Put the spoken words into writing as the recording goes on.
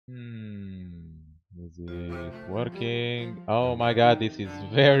Hmm. Is it working? Oh my god, this is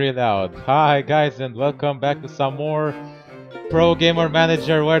very loud. Hi guys and welcome back to some more Pro Gamer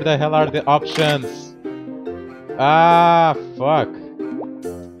Manager. Where the hell are the options? Ah, fuck.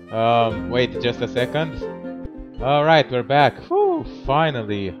 Wait just a second. Alright, we're back. Whew,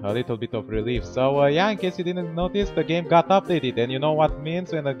 finally, a little bit of relief. So, yeah, in case you didn't notice, the game got updated. And you know what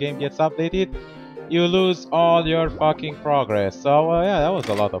means when a game gets updated? You lose all your fucking progress. So, yeah, that was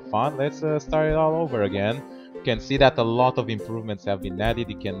a lot of fun. Let's start it all over again. You can see that a lot of improvements have been added.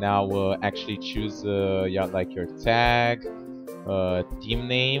 You can now actually choose, yeah, like your tag, team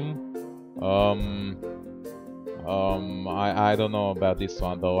name. I don't know about this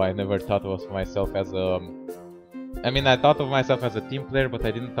one though. I never thought of myself as a I mean, I thought of myself as a team player, but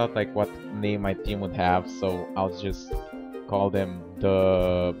I didn't thought like what name my team would have, so I'll just call them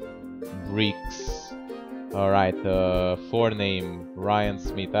the Bricks. Alright, forename Ryan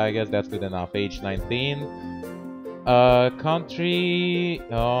Smith. I guess that's good enough. Age 19. Country.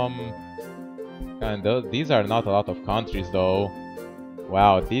 And these are not a lot of countries though.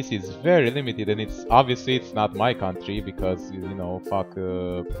 Wow, this is very limited, and it's obviously it's not my country because you know fuck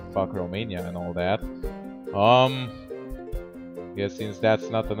Romania and all that. Guess since that's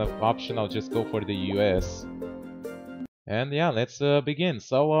not enough option, I'll just go for the US. And yeah, let's begin.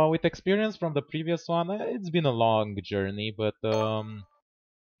 So with experience from the previous one, it's been a long journey, but and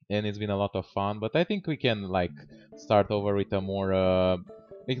it's been a lot of fun. But I think we can like start over with a more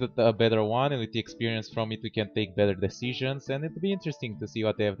make it a better one, and with the experience from it, we can take better decisions. And it'll be interesting to see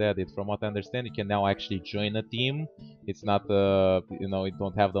what they have added. From what I understand, you can now actually join a team. It's not you know, you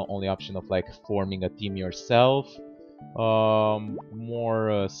don't have the only option of like forming a team yourself.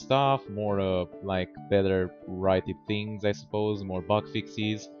 More stuff, more like better writed things, I suppose, more bug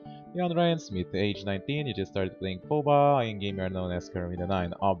fixes. Young Ryan Smith, age 19, you just started playing FOBA. In game you are known as Karmina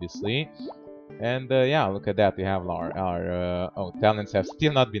 9, obviously. And yeah, look at that, we have our oh, talents have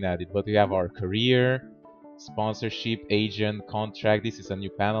still not been added, but we have our career, sponsorship, agent, contract. This is a new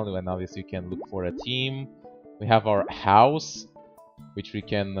panel, and obviously you can look for a team. We have our house, which we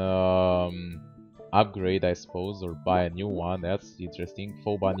can upgrade, I suppose, or buy a new one. That's interesting.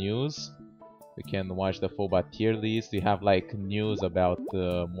 FOBA news. We can watch the FOBA tier list. We have like news about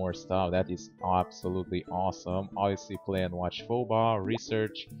more stuff. That is absolutely awesome. Obviously, play and watch FOBA,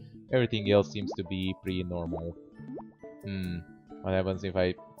 research. Everything else seems to be pretty normal. What happens if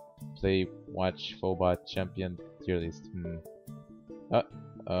I play watch FOBA champion tier list?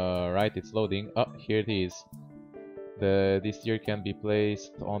 Right, it's loading. Oh, here it is. This tier can be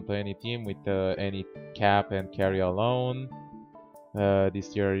placed onto any team with any cap and carry alone. This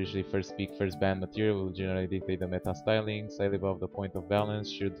tier usually first pick, first ban material will generally dictate the meta styling. Slightly above the point of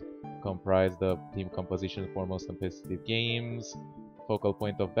balance should comprise the team composition for most competitive games. Focal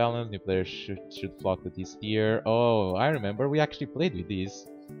point of balance, new players should flock to this tier. Oh, I remember, we actually played with these.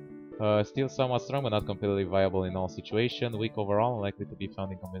 Still somewhat strong, but not completely viable in all situations. Weak overall, unlikely to be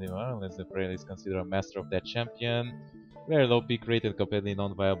found in competitive unless the player is considered a master of that champion. Very low pick rate and completely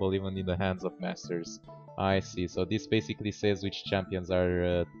non-viable even in the hands of masters. I see, so this basically says which champions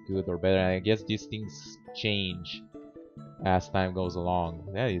are good or better, and I guess these things change as time goes along.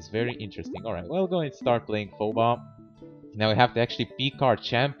 That is very interesting. Alright, well, go and start playing FOBA. Now we have to actually pick our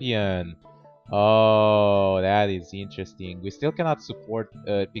champion. Oh, that is interesting. We still cannot support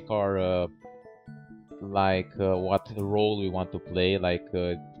pick our what role we want to play. Like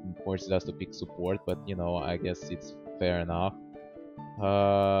forces us to pick support, but you know, I guess it's fair enough.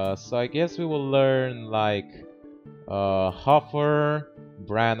 So I guess we will learn like Hoffer,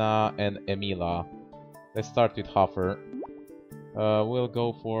 Branna, and Emila. Let's start with Hoffer. We'll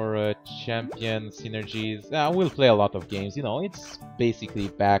go for champion synergies. We'll play a lot of games, you know, it's basically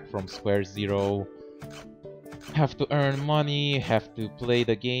back from square zero. Have to earn money, have to play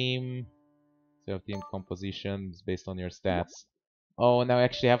the game. Self-team compositions based on your stats. Oh, now I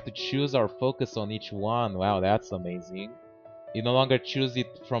actually have to choose our focus on each one. Wow, that's amazing. You no longer choose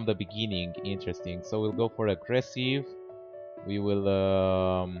it from the beginning. Interesting. So we'll go for aggressive. We will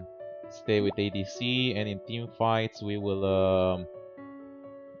stay with ADC, and in team fights we will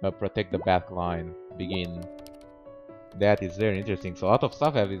protect the back line. Begin. That is very interesting. So a lot of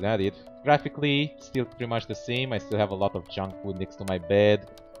stuff have been added. Graphically, still pretty much the same. I still have a lot of junk food next to my bed.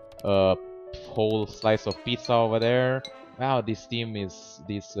 Whole slice of pizza over there. Wow, this screen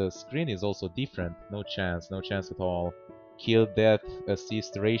is also different. No chance at all. Kill death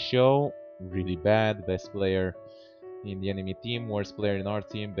assist ratio, really bad. Best player in the enemy team, worst player in our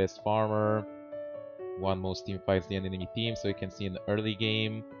team, best farmer. One most team fights the enemy team, so you can see in the early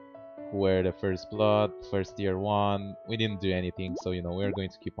game. where the first blood, first tier 1, we didn't do anything, so you know, we're going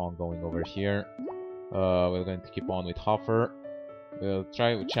to keep on going over here. We're going to keep on with Hoffer. We'll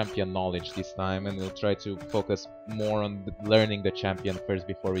try with champion knowledge this time, and we'll try to focus more on learning the champion first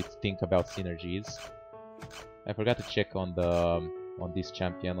before we think about synergies. I forgot to check on this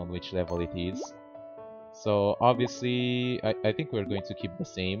champion on which level it is. So obviously, I think we're going to keep the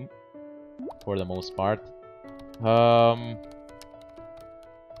same for the most part.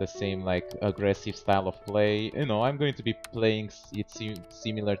 The same like aggressive style of play. You know, I'm going to be playing it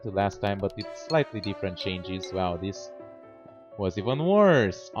similar to last time, but it's slightly different changes. Wow, this was even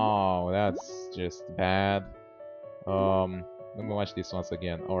worse. Oh, that's just bad. Let me watch this once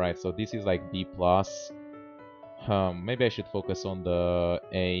again. Alright, so this is like B+. Maybe I should focus on the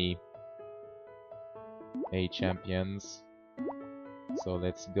A champions. So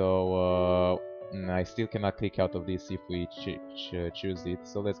let's go. I still cannot click out of this if we choose it.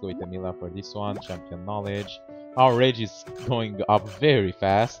 So let's go with Emila for this one. Champion knowledge. Our rage is going up very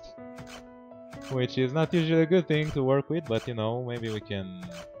fast, which is not usually a good thing to work with, but you know, maybe we can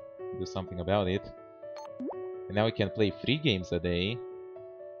do something about it. And now we can play 3 games a day.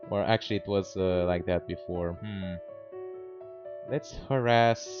 Or actually it was like that before. Let's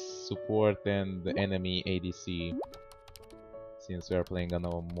harass, support, and the enemy ADC. Since we are playing on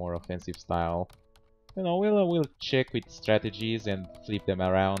a more offensive style. You know, we'll check with strategies and flip them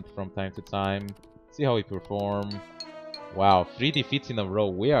around from time to time. See how we perform. Wow, 3 defeats in a row.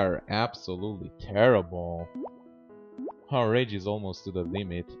 We are absolutely terrible. Our rage is almost to the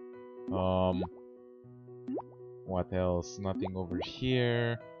limit. What else? Nothing over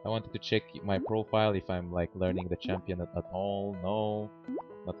here. I wanted to check my profile if I'm like learning the champion at all. No.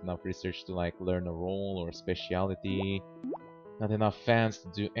 Not enough research to like learn a role or speciality. Not enough fans to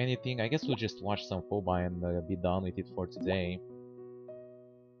do anything. I guess we'll just watch some FOBA and be done with it for today.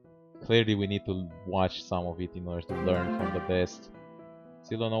 Clearly we need to watch some of it in order to learn from the best.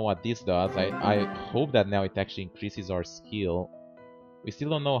 Still don't know what this does. I hope that now it actually increases our skill. We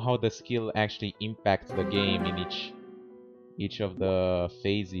still don't know how the skill actually impacts the game in each of the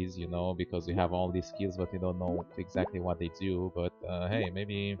phases, you know, because we have all these skills but we don't know exactly what they do. But hey,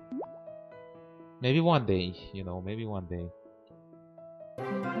 maybe one day, you know, maybe one day.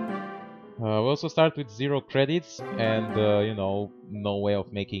 We also start with 0 credits and, you know, no way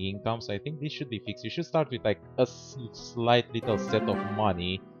of making income, so I think this should be fixed. You should start with like a slight little set of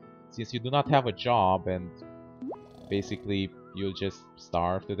money, since you do not have a job and basically you'll just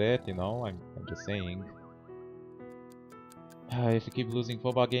starve to death, you know, I'm just saying. If you keep losing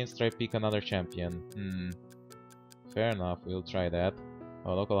FOBA games, try pick another champion. Fair enough, we'll try that.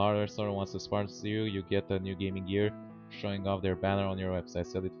 A local hardware store wants to sponsor you, you get a new gaming gear, showing off their banner on your website.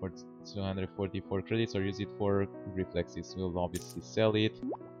 Sell it for 244 credits or use it for reflexes. We'll obviously sell it.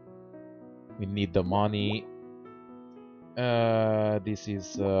 We need the money. This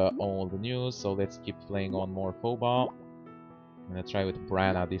is all the news, so let's keep playing on more FOBA. I'm gonna try with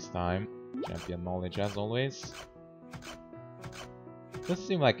Brana this time. Champion knowledge as always. Doesn't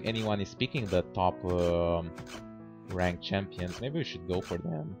seem like anyone is picking the top ranked champions. Maybe we should go for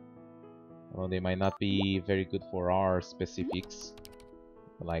them. Well, they might not be very good for our specifics,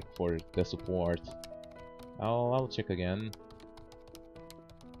 like for the support. I'll check again.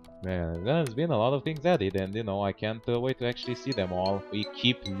 Man, there's been a lot of things added, and you know, I can't wait to actually see them all. We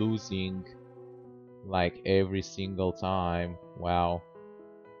keep losing, like every single time. Wow.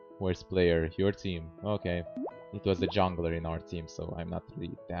 Worst player, your team. Okay, it was the jungler in our team, so I'm not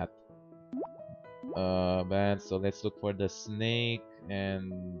really that bad. So let's look for the snake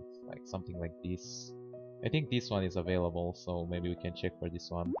and like something like this. I think this one is available, so maybe we can check for this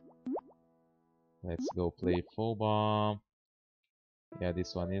one. Let's go play FOBA. Yeah,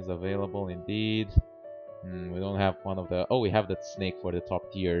 this one is available indeed. We don't have one of the... Oh, we have the snake for the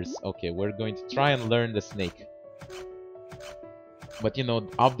top tiers. Okay, we're going to try and learn the snake. But you know,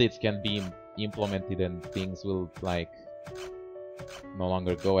 updates can be implemented and things will like no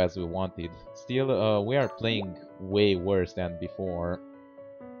longer go as we wanted. Still, we are playing way worse than before.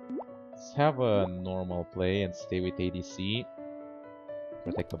 Let's have a normal play and stay with ADC.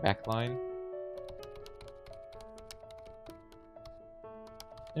 Protect the backline.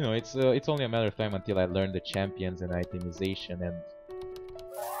 You know, it's only a matter of time until I learn the champions and itemization and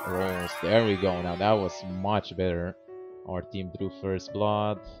roles. There we go. Now that was much better. Our team drew first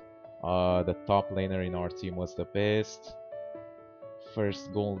blood. The top laner in our team was the best.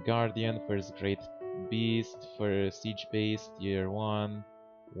 First gold guardian, first great beast, first siege base, tier 1.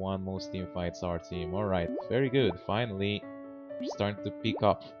 One most team fights our team. Alright, very good. Finally, we're starting to pick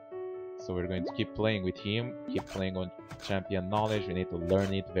up So we're going to keep playing with him, keep playing on champion knowledge. We need to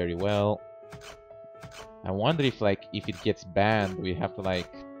learn it very well. I wonder if like if it gets banned, we have to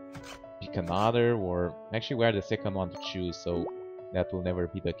like pick another, or actually we are the second one to choose, so that will never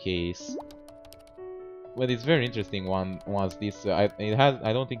be the case. But it's very interesting once this I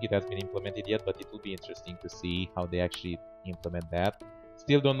don't think it has been implemented yet, but it will be interesting to see how they actually implement that.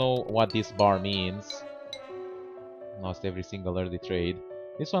 Still don't know what this bar means. Lost every single early trade.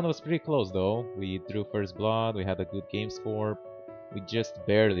 This one was pretty close though. We drew first blood, we had a good game score. We just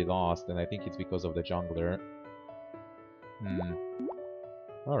barely lost, and I think it's because of the jungler.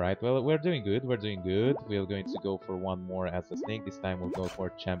 Alright, well, we're doing good, we're doing good. We're going to go for one more as a snake. This time we'll go for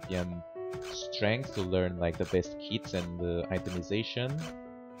champion strength to learn like the best kits and itemization.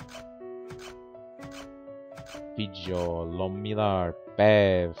 Pijo, Lomilar,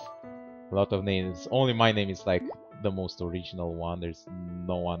 Pev. A lot of names. Only my name is like the most original one. There's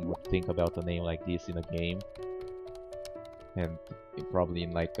no one would think about a name like this in a game. And probably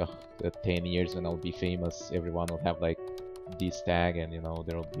in like 10 years when I'll be famous, everyone will have like this tag, and you know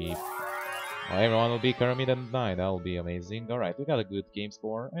there will be everyone will be Pyramid and 9. That will be amazing. Alright, we got a good game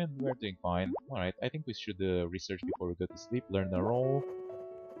score and we're doing fine. Alright, I think we should research before we go to sleep, learn a role.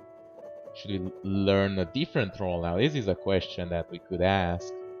 Should we learn a different role now? This is a question that we could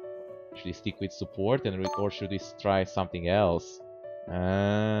ask. Should we stick with support or should we try something else?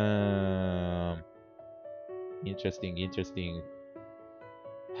 Interesting, interesting.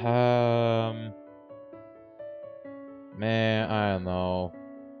 Man, I don't know.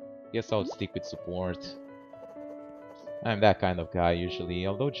 Guess I'll stick with support. I'm that kind of guy usually,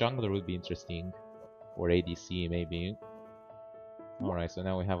 although jungler would be interesting. Or ADC maybe. Alright, so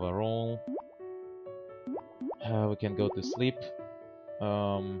now we have a role. We can go to sleep. We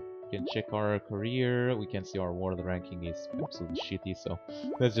can check our career. We can see our world ranking is absolutely shitty, so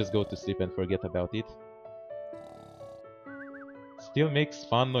let's just go to sleep and forget about it. Still makes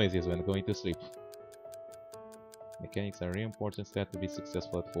fun noises when going to sleep. Mechanics are a really important stat to be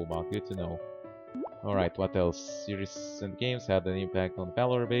successful at fullback. Good to know. Alright, what else? Recent games had an impact on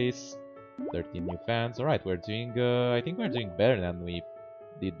Valor base. 13 new fans. Alright, we're doing... I think we're doing better than we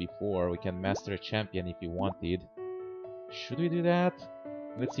did before. We can master a champion if we wanted. Should we do that?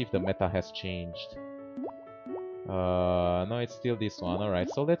 Let's see if the meta has changed. No, it's still this one. Alright,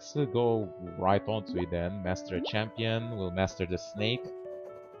 so let's go right onto it then. Master a champion. We'll master the snake.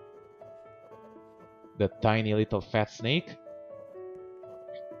 The tiny little fat snake.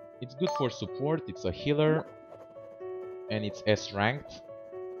 It's good for support, it's a healer, and it's S ranked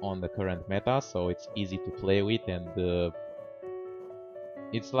on the current meta, so it's easy to play with, and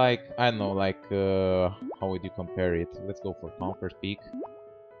it's like, I don't know, like, how would you compare it? Let's go for comfort pick.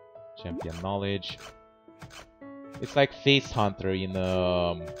 Champion knowledge. It's like Face Hunter in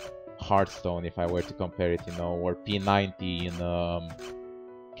Hearthstone, if I were to compare it, you know, or P90 in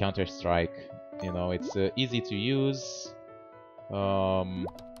Counter-Strike. You know, it's easy to use,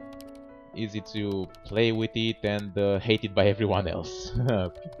 easy to play with it, and hated by everyone else,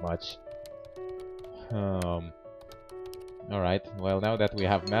 pretty much. Alright, well, now that we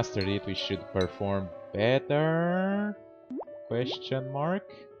have mastered it, we should perform better? Question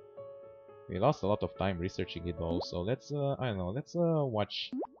mark? We lost a lot of time researching it though, so let's, I don't know, let's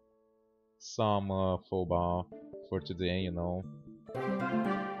watch some FOBA for today, you know.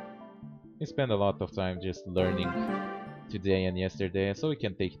 We spent a lot of time just learning today and yesterday, so we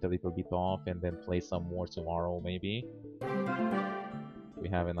can take it a little bit off and then play some more tomorrow, maybe. We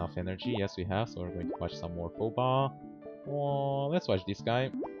have enough energy, yes we have, so we're going to watch some more FOBA. Oh, let's watch this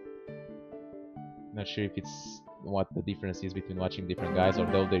guy. Not sure if it's what the difference is between watching different guys,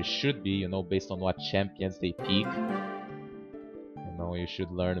 although there should be, you know, based on what champions they pick. You know, you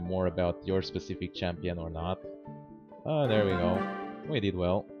should learn more about your specific champion or not. There we go. We did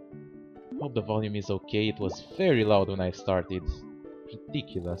well. Hope the volume is okay. It was very loud when I started.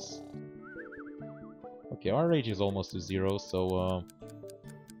 Ridiculous. Okay, our rage is almost to 0, so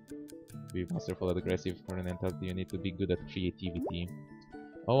be masterful at aggressive mentality. You need to be good at creativity.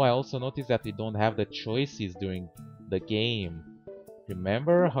 Oh, I also noticed that we don't have the choices during the game.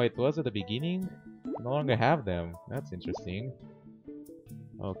 Remember how it was at the beginning? We no longer have them. That's interesting.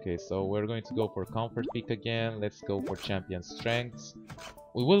 Okay, so we're going to go for comfort pick again. Let's go for champion strengths.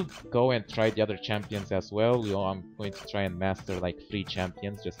 We will go and try the other champions as well. I'm going to try and master like 3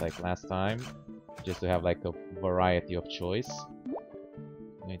 champions just like last time, just to have like a variety of choice.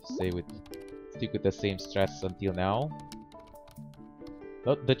 I'm going to stick with the same strats until now.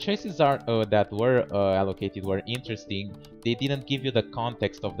 But the choices that were allocated were interesting. They didn't give you the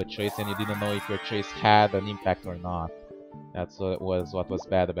context of the choice, and you didn't know if your choice had an impact or not. That's what was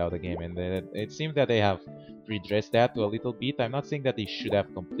bad about the game, and it seemed that they have redressed that to a little bit. I'm not saying that they should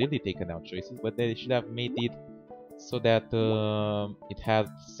have completely taken out choices, but they should have made it so that it had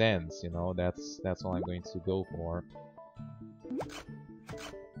sense. You know, that's all I'm going to go for.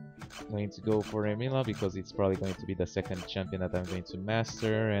 I'm going to go for Emila because it's probably going to be the second champion that I'm going to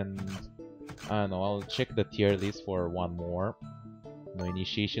master, and I don't know. I'll check the tier list for one more. No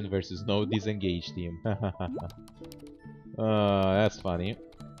initiation versus no disengage team. That's funny.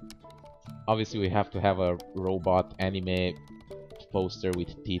 Obviously, we have to have a robot anime poster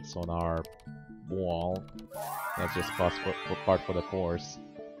with tits on our wall. That's just part for the course.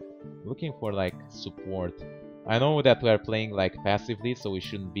 Looking for like support. I know that we are playing like passively, so we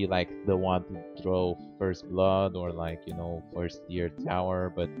shouldn't be like the one to throw first blood or like, you know, first tier tower,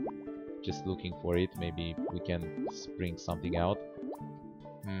 but just looking for it. Maybe we can spring something out.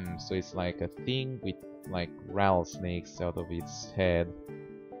 So it's like a thing with like rattlesnakes out of its head.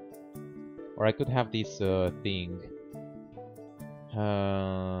 Or I could have this thing.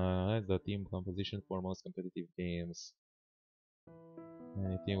 That's the team composition for most competitive games.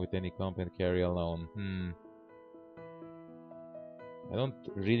 Anything with any comp and carry alone. I don't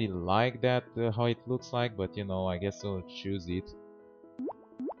really like that, how it looks like, but you know, I guess I'll choose it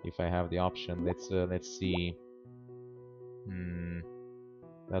if I have the option. Let's see.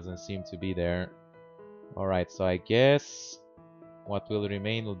 Doesn't seem to be there. Alright, so I guess what will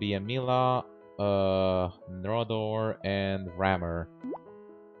remain will be Emila, Nrodor, and Rammer.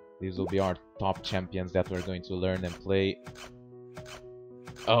 These will be our top champions that we're going to learn and play.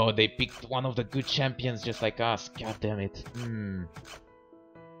 Oh, they picked one of the good champions just like us. God damn it.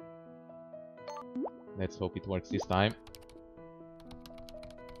 Let's hope it works this time.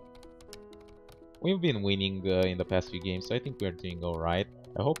 We've been winning in the past few games, so I think we're doing alright.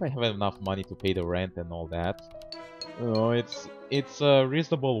 I hope I have enough money to pay the rent and all that. Oh, it's a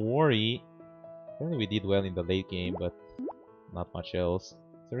reasonable worry. Apparently we did well in the late game, but not much else.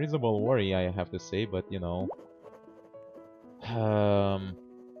 It's a reasonable worry, I have to say, but you know.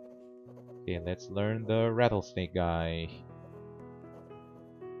 Okay, let's learn the rattlesnake guy.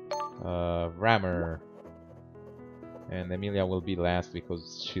 Rammer. And Emilia will be last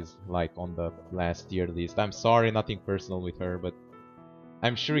because she's like on the last tier list. I'm sorry, nothing personal with her, but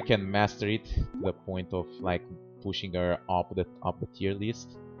I'm sure we can master it to the point of like pushing her up the tier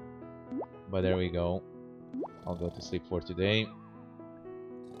list. But there we go. I'll go to sleep for today.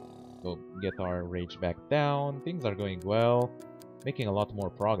 Go get our rage back down. Things are going well. Making a lot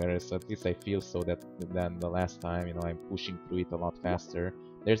more progress. At least I feel so than the last time. You know, I'm pushing through it a lot faster.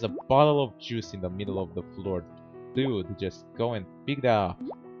 There's a bottle of juice in the middle of the floor. Dude, just go and pick that up.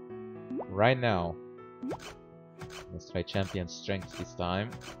 Right now. Let's try champion strength this time.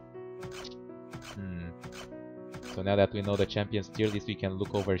 So now that we know the champions tier list, we can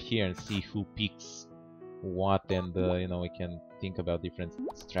look over here and see who picks what, and you know, we can think about different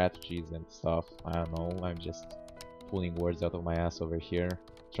strategies and stuff. I don't know, I'm just pulling words out of my ass over here,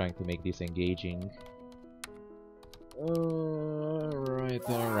 trying to make this engaging. Alright,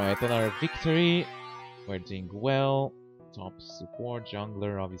 and our victory. We're doing well. Top support,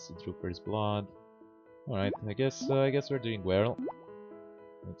 jungler, obviously drew first blood. Alright, I guess we're doing well.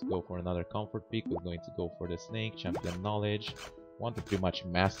 Let's go for another comfort pick. We're going to go for the snake, champion knowledge. Want to pretty much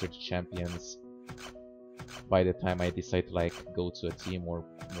master the champions by the time I decide to like go to a team or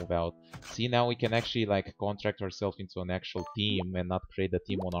move out. See, now we can actually like contract ourselves into an actual team and not create a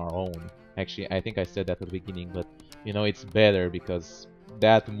team on our own. Actually, I think I said that at the beginning, but you know, it's better because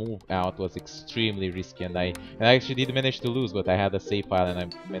that move out was extremely risky, and I actually did manage to lose, but I had a save file and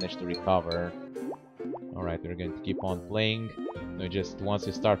I managed to recover. Alright, we're going to keep on playing. You know, just once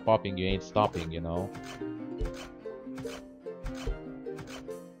you start popping, you ain't stopping, you know.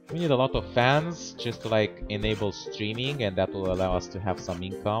 We need a lot of fans just to like enable streaming, and that will allow us to have some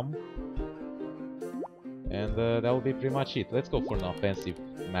income. And that will be pretty much it. Let's go for an offensive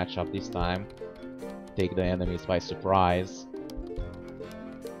matchup this time. Take the enemies by surprise.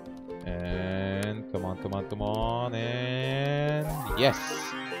 And come on, and yes!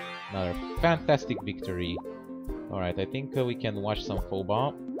 Another fantastic victory. Alright, I think we can watch some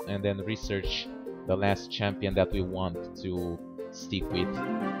FOBA and then research the last champion that we want to stick with.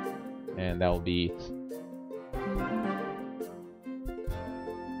 And that will be it.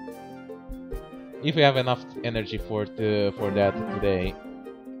 If we have enough energy for that today.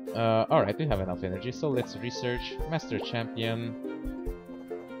 Alright, we have enough energy, so let's research Master Champion.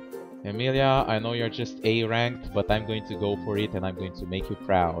 Emilia, I know you're just A ranked, but I'm going to go for it and I'm going to make you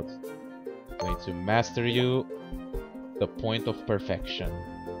proud. I'm going to master you the point of perfection.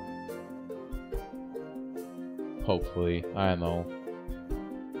 Hopefully, I don't know.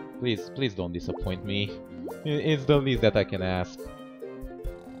 Please don't disappoint me. It's the least that I can ask.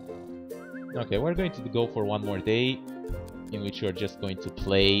 Okay, we're going to go for one more day, in which we're just going to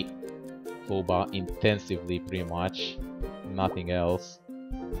play FOBA intensively, pretty much. Nothing else.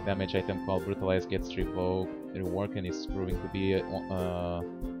 Damage item called Brutalize gets revoked. Rework and is proving to be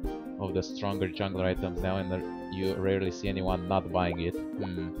of the stronger jungler items now, and you rarely see anyone not buying it.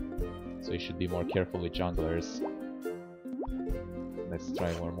 So you should be more careful with junglers. Let's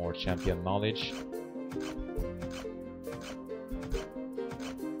try one more champion knowledge.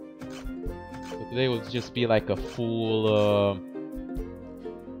 So today will just be like a full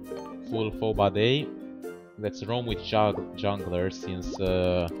FOBA day. Let's roam with junglers since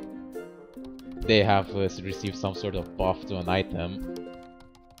they have received some sort of buff to an item.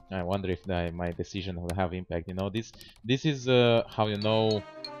 I wonder if my decision will have impact. You know, this is how you know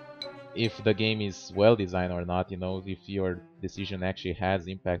if the game is well designed or not. You know, if your decision actually has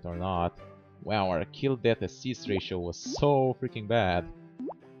impact or not. Wow, our kill death assist ratio was so freaking bad.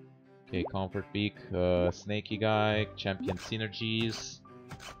 Okay, comfort pick, snaky guy, champion synergies.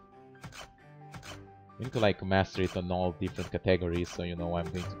 I need to like master it on all different categories, so you know I'm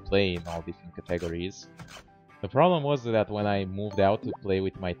going to play in all different categories. The problem was that when I moved out to play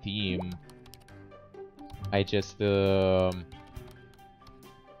with my team, I just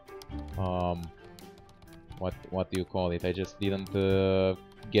what do you call it? I just didn't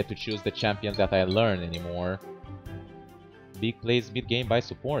get to choose the champions that I learned anymore. Big plays mid game by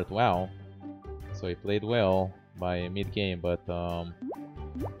support. Wow. So he played well by mid game, but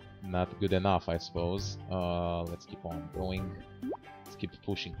not good enough, I suppose. Let's keep on going. Let's keep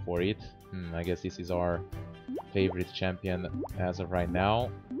pushing for it. I guess this is our favorite champion as of right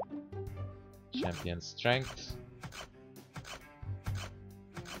now. Champion strength.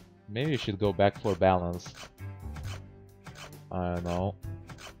 Maybe we should go back for balanced. I don't know.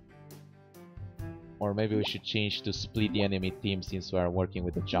 Or maybe we should change to split the enemy team since we are working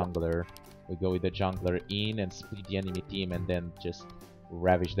with the jungler. We go with the jungler in and split the enemy team and then just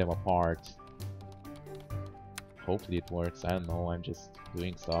ravage them apart. Hopefully it works. I don't know, I'm just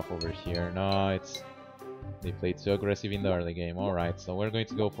doing stuff over here. No, it's... They played too aggressive in the early game. Alright, so we're going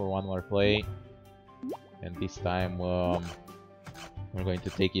to go for one more play. And this time we're going to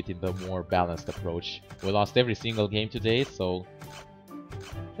take it in the more balanced approach. We lost every single game today, so...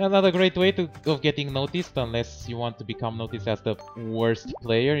 Not a great way of getting noticed unless you want to become noticed as the worst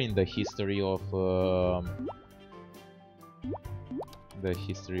player in the history of...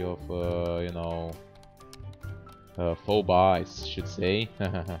 you know... FOBA, I should say.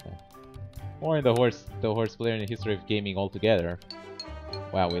 Or in the worst player in the history of gaming altogether.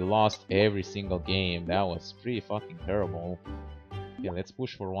 Wow, we lost every single game. That was pretty fucking terrible. Yeah, let's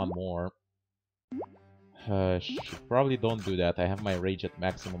push for one more. Probably don't do that. I have my rage at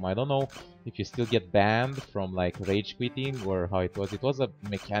maximum. I don't know if you still get banned from like rage quitting or how it was. It was a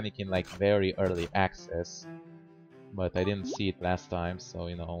mechanic in like very early access. But I didn't see it last time, so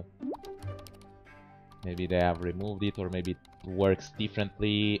you know. Maybe they have removed it, or maybe it works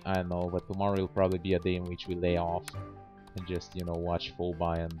differently. I don't know, but tomorrow will probably be a day in which we lay off and just, you know, watch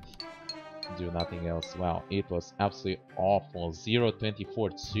FOBA and do nothing else. Wow, it was absolutely awful.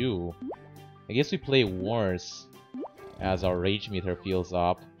 0-24-2. I guess we play worse as our rage meter fills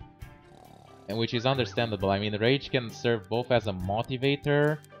up, and which is understandable. I mean, rage can serve both as a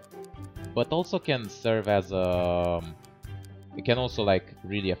motivator, but also can serve as a... It can also like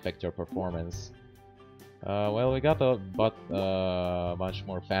really affect your performance. Well, we got a bunch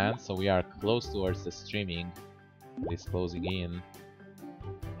more fans, so we are close towards the streaming. It's closing in.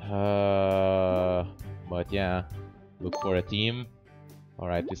 But yeah, look for a team.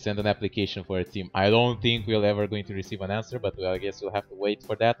 Alright, we send an application for a team. I don't think we're ever going to receive an answer, but I guess we'll have to wait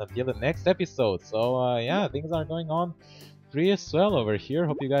for that until the next episode. So yeah, things are going on pretty swell over here.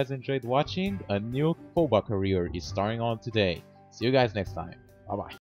 Hope you guys enjoyed watching. A new FOBA career is starting on today. See you guys next time. Bye bye.